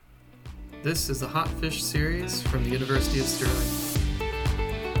This is the Hot Fish series from the University of Stirling.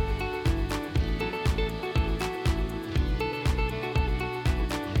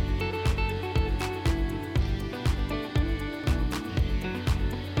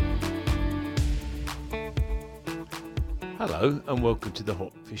 Hello and welcome to the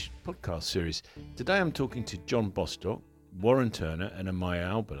Hot Fish podcast series. Today I'm talking to John Bostock, Warren Turner and Amaya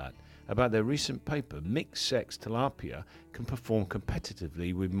Albalat about their recent paper, Mixed-Sex Tilapia Can Perform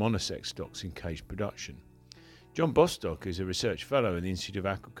Competitively with Monosex Stocks in Cage Production. John Bostock is a research fellow in the Institute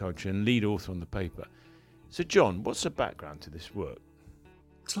of Aquaculture and lead author on the paper. So John, what's the background to this work?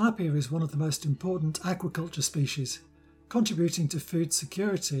 Tilapia is one of the most important aquaculture species, contributing to food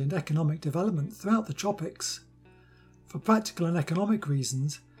security and economic development throughout the tropics. For practical and economic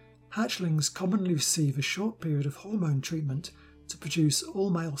reasons, hatchlings commonly receive a short period of hormone treatment to produce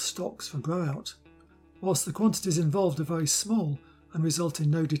all-male stocks for grow-out. Whilst the quantities involved are very small and result in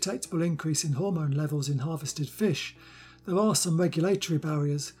no detectable increase in hormone levels in harvested fish, there are some regulatory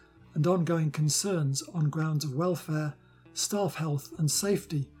barriers and ongoing concerns on grounds of welfare, staff health and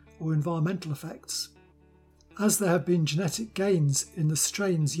safety or environmental effects. As there have been genetic gains in the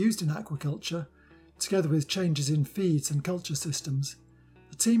strains used in aquaculture, together with changes in feeds and culture systems,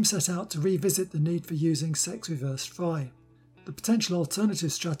 the team set out to revisit the need for using sex-reversed fry. The potential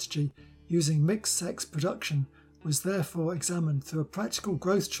alternative strategy using mixed-sex production was therefore examined through a practical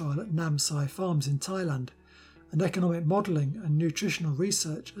growth trial at Nam Sai Farms in Thailand and economic modelling and nutritional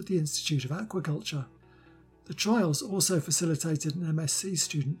research at the Institute of Aquaculture. The trials also facilitated an MSc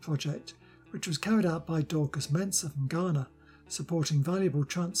student project, which was carried out by Dorcas Mensah from Ghana, supporting valuable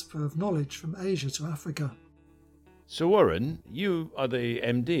transfer of knowledge from Asia to Africa. So Warren, you are the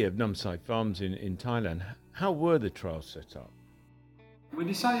MD of Nam Sai Farms in Thailand. How were the trials set up? We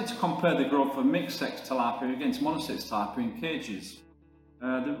decided to compare the growth of mixed-sex tilapia against monosex tilapia in cages.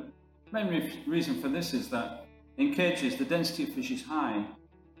 The main reason for this is that in cages the density of fish is high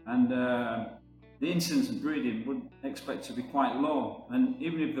and the incidence of breeding would expect to be quite low, and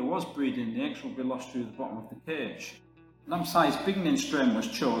even if there was breeding, the eggs would be lost through the bottom of the cage. Nam Sai's beginning strain was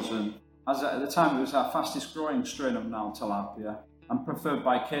chosen as at the time it was our fastest growing strain of Nile tilapia and preferred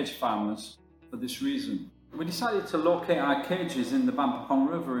by cage farmers for this reason. We decided to locate our cages in the Bampakong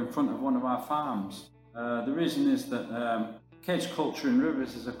River in front of one of our farms. The reason is that cage culture in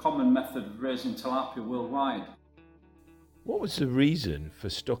rivers is a common method of raising tilapia worldwide. What was the reason for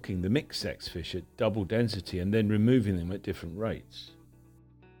stocking the mixed-sex fish at double density and then removing them at different rates?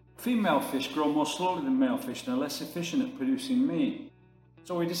 Female fish grow more slowly than male fish and are less efficient at producing meat.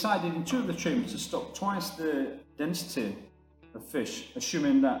 So we decided in two of the treatments to stock twice the density of fish,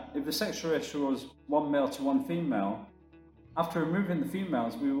 assuming that if the sex ratio was one male to one female, after removing the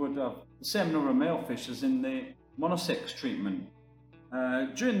females we would have the same number of male fish as in the monosex treatment.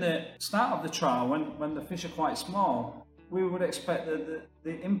 During the start of the trial, when the fish are quite small, we would expect that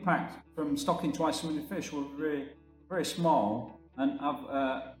the impact from stocking twice as many fish will be very, very small and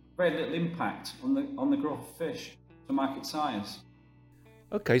have very little impact on the growth of fish to market size.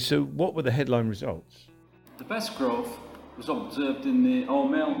 Okay, so what were the headline results? The best growth was observed in the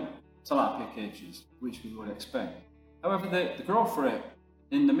all-male tilapia cages, which we would expect. However, the growth rate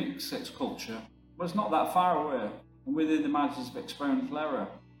in the mixed-sex culture was not that far away and within the margins of experimental error.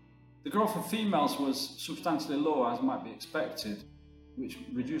 The growth of females was substantially lower, as might be expected, which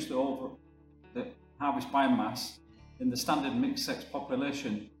reduced the harvest biomass in the standard mixed-sex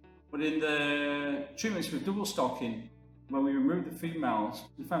population. But in the treatments with double stocking, when we removed the females,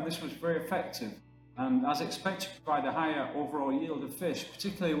 we found this was very effective and, as expected, provide a higher overall yield of fish,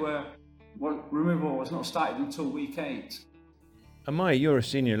 particularly where removal was not started until week 8. Amaya, you're a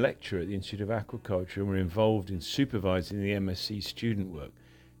senior lecturer at the Institute of Aquaculture and were involved in supervising the MSc student work.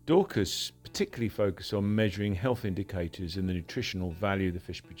 Dorcas particularly focused on measuring health indicators and the nutritional value the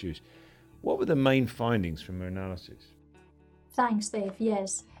fish produce. What were the main findings from her analysis? Thanks, Dave.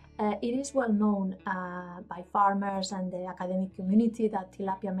 Yes. It is well known by farmers and the academic community that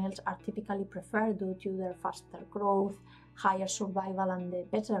tilapia males are typically preferred due to their faster growth, higher survival and the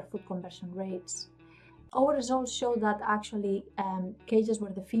better food conversion rates. Our results show that actually cages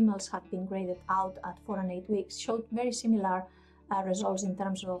where the females had been graded out at 4 and 8 weeks showed very similar results in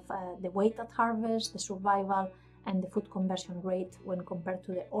terms of the weight at harvest, the survival and the food conversion rate when compared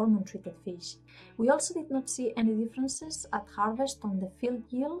to the hormone-treated fish. We also did not see any differences at harvest on the field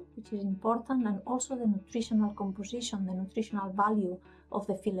yield, which is important, and also the nutritional composition, the nutritional value of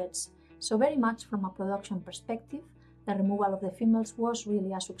the fillets. So very much from a production perspective, the removal of the females was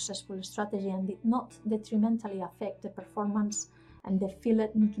really a successful strategy and did not detrimentally affect the performance and the fillet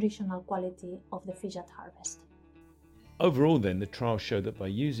nutritional quality of the fish at harvest. Overall then, the trial showed that by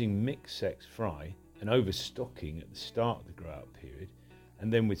using mixed-sex fry and overstocking at the start of the grow-out period,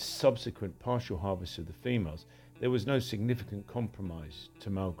 and then with subsequent partial harvest of the females, there was no significant compromise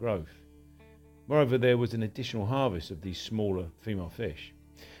to male growth. Moreover, there was an additional harvest of these smaller female fish.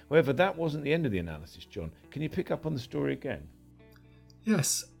 However, that wasn't the end of the analysis, John. Can you pick up on the story again?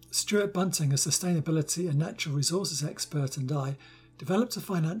 Yes, Stuart Bunting, a sustainability and natural resources expert, and I developed a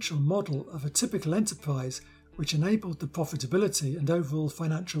financial model of a typical enterprise which enabled the profitability and overall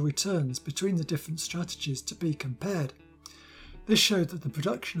financial returns between the different strategies to be compared. This showed that the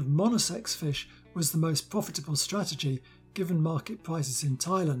production of monosex fish was the most profitable strategy given market prices in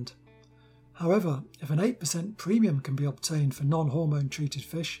Thailand. However, if an 8% premium can be obtained for non-hormone treated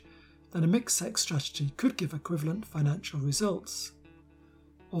fish, then a mixed-sex strategy could give equivalent financial results.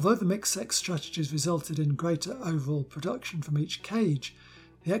 Although the mixed-sex strategies resulted in greater overall production from each cage,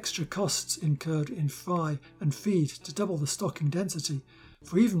 the extra costs incurred in fry and feed to double the stocking density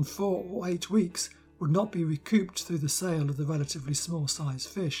for even 4 or 8 weeks would not be recouped through the sale of the relatively small size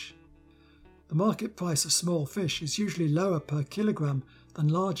fish. The market price of small fish is usually lower per kilogram than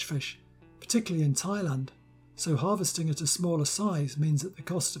large fish, particularly in Thailand, so harvesting at a smaller size means that the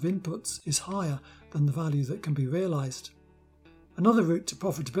cost of inputs is higher than the value that can be realised. Another route to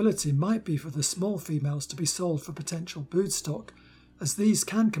profitability might be for the small females to be sold for potential brood stock, as these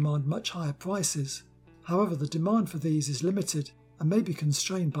can command much higher prices. However, the demand for these is limited and may be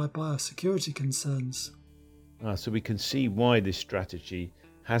constrained by biosecurity concerns. So we can see why this strategy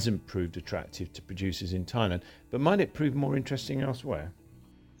hasn't proved attractive to producers in Thailand, but might it prove more interesting elsewhere?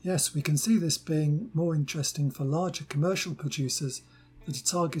 Yes, we can see this being more interesting for larger commercial producers that are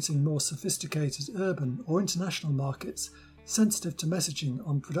targeting more sophisticated urban or international markets sensitive to messaging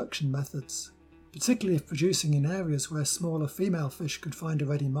on production methods, particularly if producing in areas where smaller female fish could find a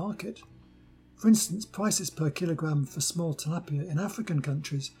ready market. For instance, prices per kilogram for small tilapia in African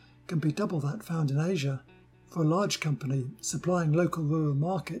countries can be double that found in Asia. For a large company, supplying local rural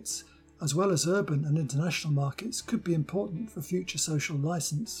markets as well as urban and international markets could be important for future social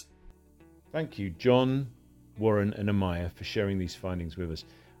licence. Thank you, John, Warren and Amaya, for sharing these findings with us.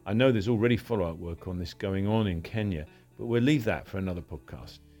 I know there's already follow-up work on this going on in Kenya, but we'll leave that for another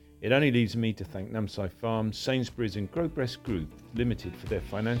podcast. It only leaves me to thank Namsai Farms, Sainsbury's and Growbreast Group Limited for their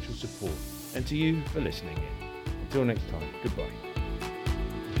financial support, and to you for listening in. Until next time, goodbye.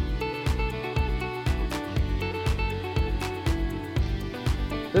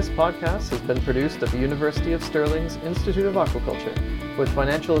 This podcast has been produced at the University of Stirling's Institute of Aquaculture, with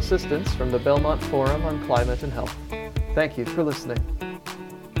financial assistance from the Belmont Forum on Climate and Health. Thank you for listening.